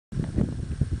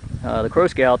the Crow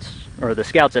Scouts, or the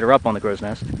scouts that are up on the crow's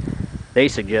nest, they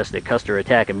suggest that Custer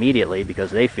attack immediately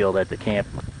because they feel that the camp,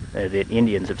 that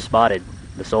Indians have spotted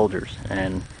the soldiers,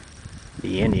 and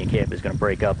the Indian camp is going to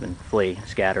break up and flee,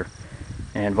 scatter.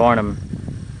 And Varnum,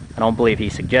 I don't believe he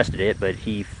suggested it, but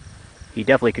he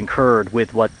definitely concurred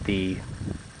with what the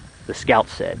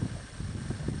scouts said.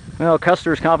 Well,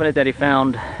 Custer is confident that he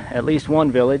found at least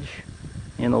one village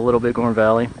in the Little Bighorn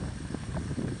Valley.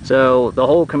 So the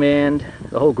whole command,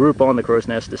 the whole group on the crow's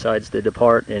nest decides to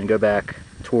depart and go back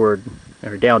toward,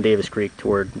 or down Davis Creek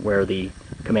toward where the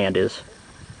command is.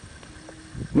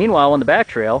 Meanwhile, on the back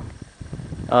trail,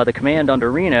 the command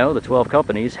under Reno, the 12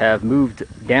 companies, have moved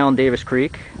down Davis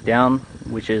Creek,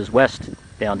 which is west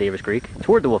down Davis Creek,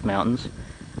 toward the Wolf Mountains,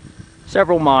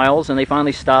 several miles, and they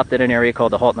finally stopped at an area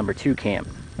called the Halt Number 2 camp.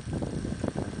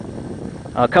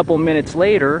 A couple minutes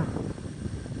later,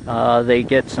 they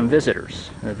get some visitors.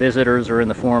 The visitors are in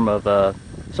the form of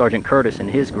Sergeant Curtis and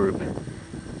his group.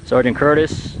 Sergeant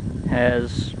Curtis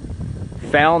has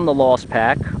found the lost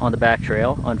pack on the back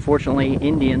trail. Unfortunately,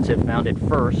 Indians have found it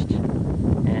first,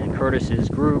 and Curtis's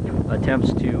group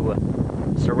attempts to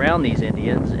surround these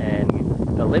Indians and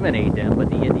eliminate them, but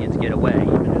the Indians get away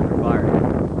even though they're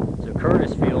firing. So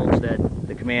Curtis feels that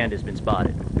the command has been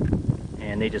spotted,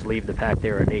 and they just leave the pack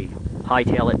there, and they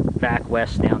hightail it back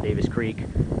west down Davis Creek,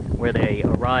 where they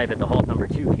arrive at the Halt Number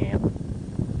 2 camp,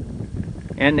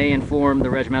 and they inform the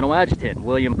regimental adjutant,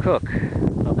 William Cook,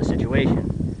 of the situation.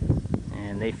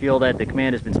 And they feel that the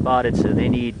command has been spotted, so they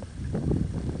need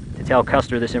to tell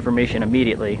Custer this information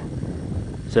immediately.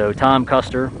 So Tom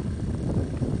Custer,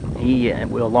 he,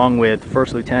 along with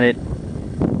First Lieutenant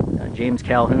James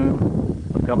Calhoun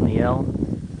of Company L,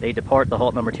 they depart the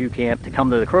Halt Number 2 camp to come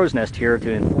to the crow's nest here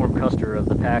to inform Custer of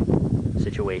the pack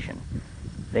situation.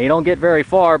 They don't get very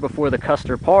far before the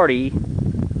Custer party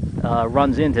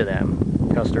runs into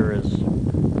them. Custer is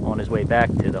on his way back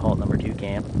to the Halt Number 2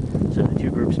 camp, so the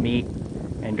two groups meet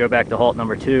and go back to Halt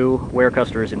Number 2, where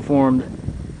Custer is informed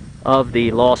of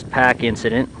the lost pack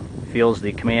incident, feels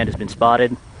the command has been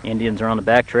spotted, Indians are on the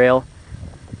back trail.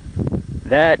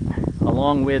 That,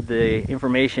 along with the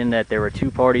information that there were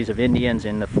two parties of Indians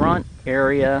in the front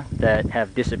area that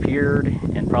have disappeared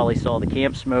and probably saw the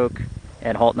camp smoke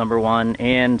at Halt Number 1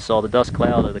 and saw the dust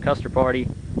cloud of the Custer party,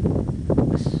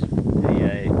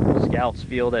 the scouts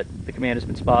feel that the command has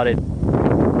been spotted.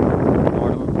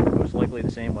 Varnum, most likely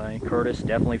the same way. Curtis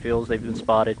definitely feels they've been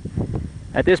spotted.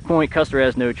 At this point, Custer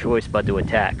has no choice but to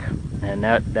attack, and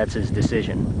that's his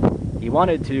decision. He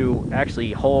wanted to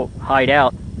actually hide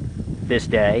out this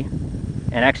day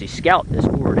and actually scout this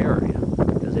forward area,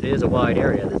 because it is a wide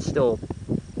area that's still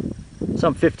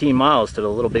some 15 miles to the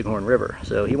Little Bighorn River.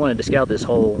 So he wanted to scout this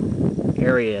whole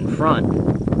area in front,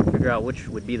 figure out which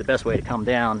would be the best way to come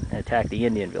down and attack the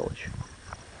Indian village.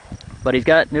 But he's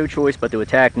got no choice but to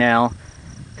attack now,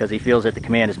 because he feels that the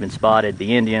command has been spotted.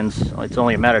 The Indians, it's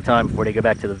only a matter of time before they go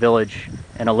back to the village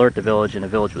and alert the village, and the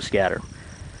village will scatter.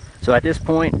 So at this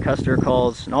point, Custer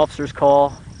calls an officer's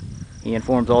call. He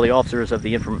informs all the officers of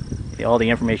all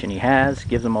the information he has,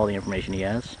 gives them all the information he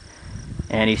has,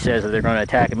 and he says that they're going to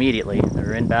attack immediately.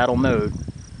 They're in battle mode.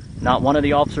 Not one of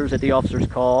the officers at the officer's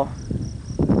call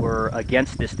were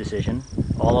against this decision.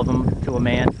 All of them, to a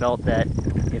man, felt that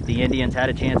if the Indians had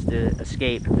a chance to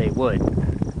escape, they would.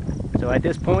 So at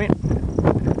this point,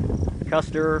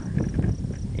 Custer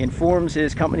informs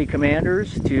his company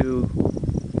commanders to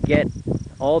get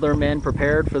all their men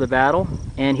prepared for the battle,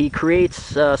 and he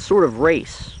creates a sort of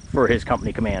race for his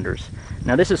company commanders.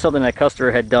 Now, this is something that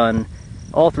Custer had done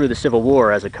all through the Civil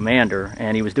War as a commander,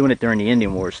 and he was doing it during the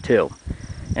Indian Wars too.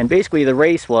 And basically the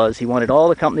race was, he wanted all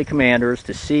the company commanders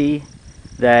to see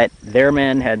that their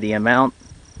men had the amount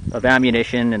of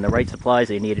ammunition and the right supplies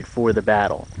they needed for the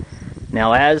battle.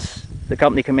 Now, as the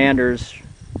company commanders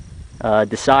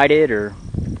decided or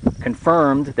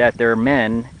confirmed that their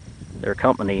men, their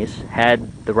companies,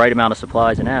 had the right amount of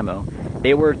supplies and ammo,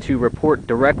 they were to report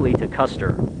directly to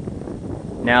Custer.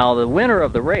 Now, the winner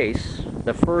of the race,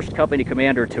 the first company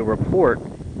commander to report,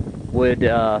 would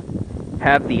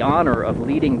have the honor of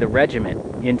leading the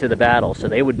regiment into the battle, so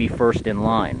they would be first in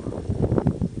line.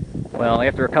 Well,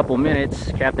 after a couple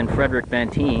minutes, Captain Frederick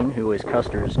Benteen, who is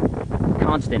Custer's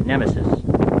constant nemesis,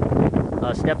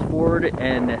 stepped forward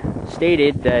and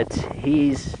stated that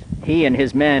he and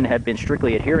his men had been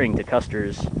strictly adhering to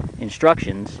Custer's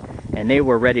instructions, and they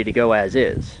were ready to go as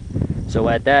is. So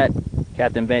at that,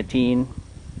 Captain Benteen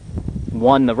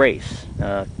won the race.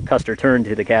 Custer turned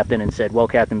to the captain and said, "Well,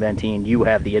 Captain Benteen, you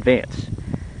have the advance."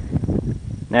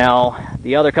 Now,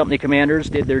 the other company commanders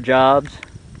did their jobs,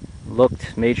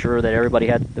 made sure that everybody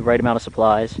had the right amount of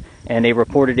supplies, and they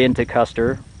reported in to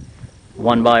Custer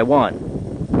one by one,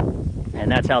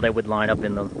 and that's how they would line up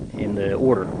in the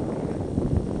order.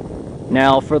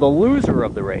 Now, for the loser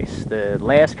of the race, the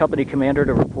last company commander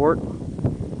to report,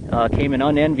 came an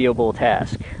unenviable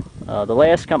task. The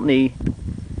last company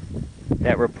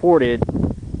that reported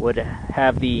would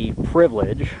have the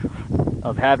privilege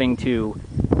of having to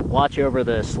watch over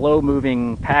the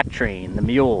slow-moving pack train, the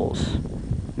mules.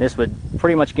 This would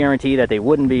pretty much guarantee that they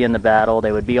wouldn't be in the battle.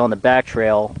 They would be on the back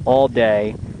trail all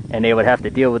day, and they would have to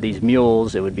deal with these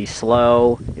mules. It would be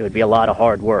slow. It would be a lot of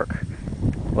hard work.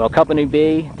 Well, Company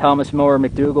B, Thomas Moore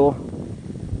McDougal,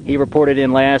 he reported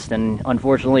in last, and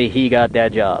unfortunately he got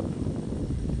that job.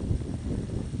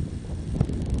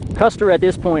 Custer at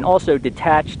this point also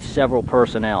detached several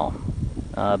personnel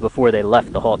before they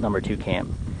left the Halt Number 2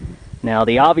 camp. Now,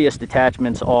 the obvious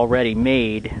detachments already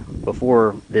made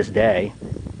before this day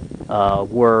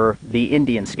were the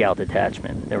Indian Scout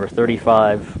Detachment. There were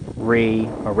 35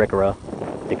 Arikara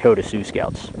Dakota Sioux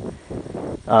Scouts.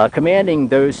 Commanding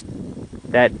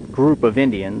that group of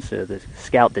Indians, the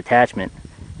Scout Detachment,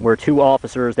 were two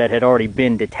officers that had already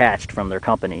been detached from their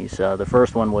companies. The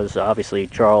first one was obviously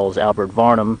Charles Albert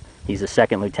Varnum. He's a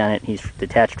second lieutenant. He's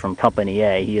detached from Company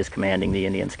A. He is commanding the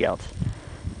Indian Scouts.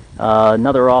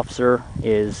 Another officer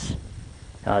is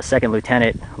Second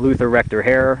Lieutenant Luther Rector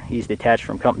Hare. He's detached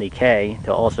from Company K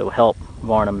to also help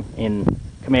Varnum in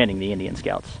commanding the Indian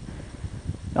Scouts.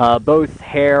 Both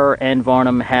Hare and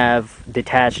Varnum have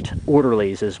detached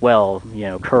orderlies as well, you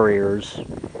know, couriers,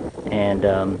 and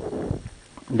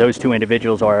those two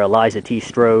individuals are Eliza T.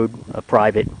 Strode, a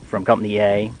private from Company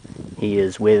A. He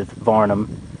is with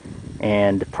Varnum.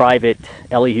 And Private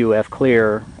Elihu F.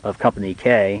 Clear of Company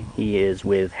K, he is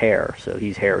with Hare, so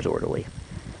he's Hare's orderly.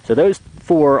 So those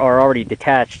four are already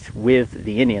detached with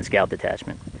the Indian Scout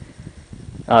Detachment.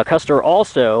 Custer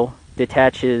also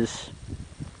detaches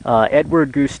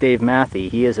Edward Gustave Matthey.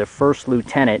 He is a first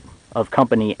lieutenant of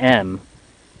Company M.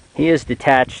 He is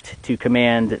detached to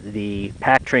command the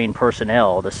pack train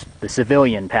personnel, the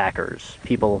civilian packers,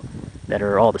 people that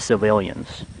are all the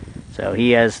civilians. So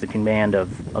he has the command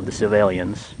of the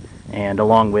civilians, and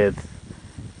along with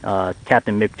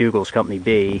Captain McDougal's Company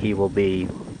B, he will be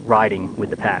riding with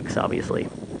the packs, obviously.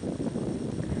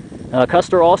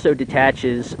 Custer also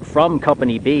detaches from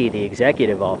Company B the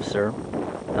executive officer,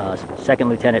 Second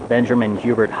Lieutenant Benjamin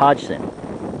Hubert Hodgson.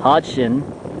 Hodgson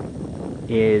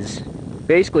is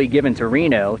basically given to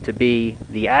Reno to be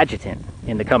the adjutant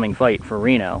in the coming fight for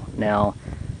Reno. Now,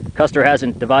 Custer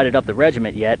hasn't divided up the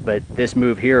regiment yet, but this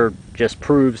move here just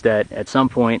proves that at some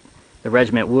point the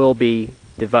regiment will be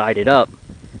divided up,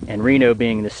 and Reno,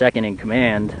 being the second in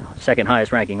command, second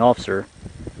highest ranking officer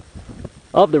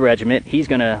of the regiment, he's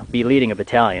going to be leading a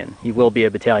battalion. He will be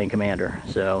a battalion commander,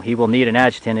 so he will need an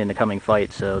adjutant in the coming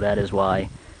fight, so that is why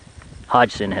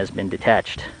Hodgson has been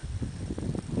detached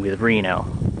with Reno.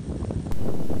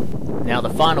 Now, the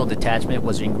final detachment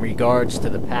was in regards to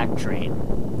the pack train.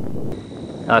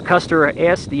 Custer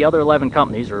asked the other 11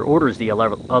 companies, or orders the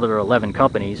other 11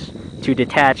 companies, to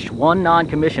detach one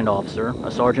non-commissioned officer,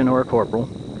 a sergeant or a corporal,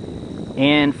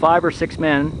 and 5 or 6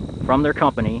 men from their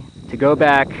company to go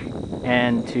back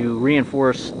and to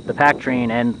reinforce the pack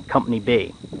train and Company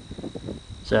B.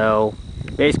 So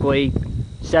basically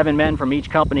 7 men from each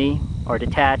company are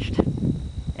detached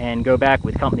and go back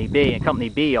with Company B, and Company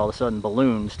B all of a sudden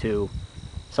balloons to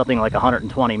something like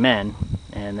 120 men,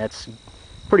 and that's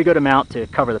pretty good amount to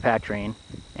cover the pack train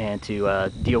and to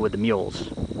deal with the mules,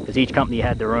 because each company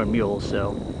had their own mules,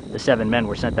 so the 7 men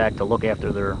were sent back to look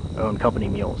after their own company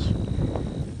mules.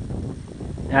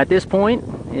 At this point,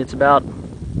 it's about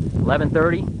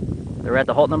 11:30. They're at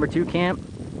the Halt Number 2 camp,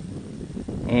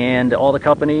 and all the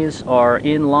companies are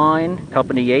in line.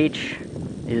 Company H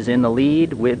is in the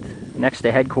lead with next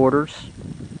to headquarters,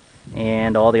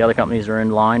 and all the other companies are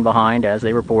in line behind as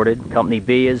they reported. Company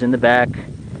B is in the back,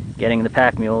 getting the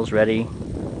pack mules ready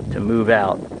to move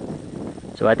out.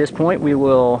 So at this point we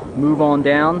will move on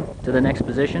down to the next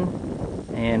position,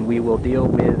 and we will deal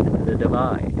with the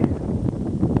divide.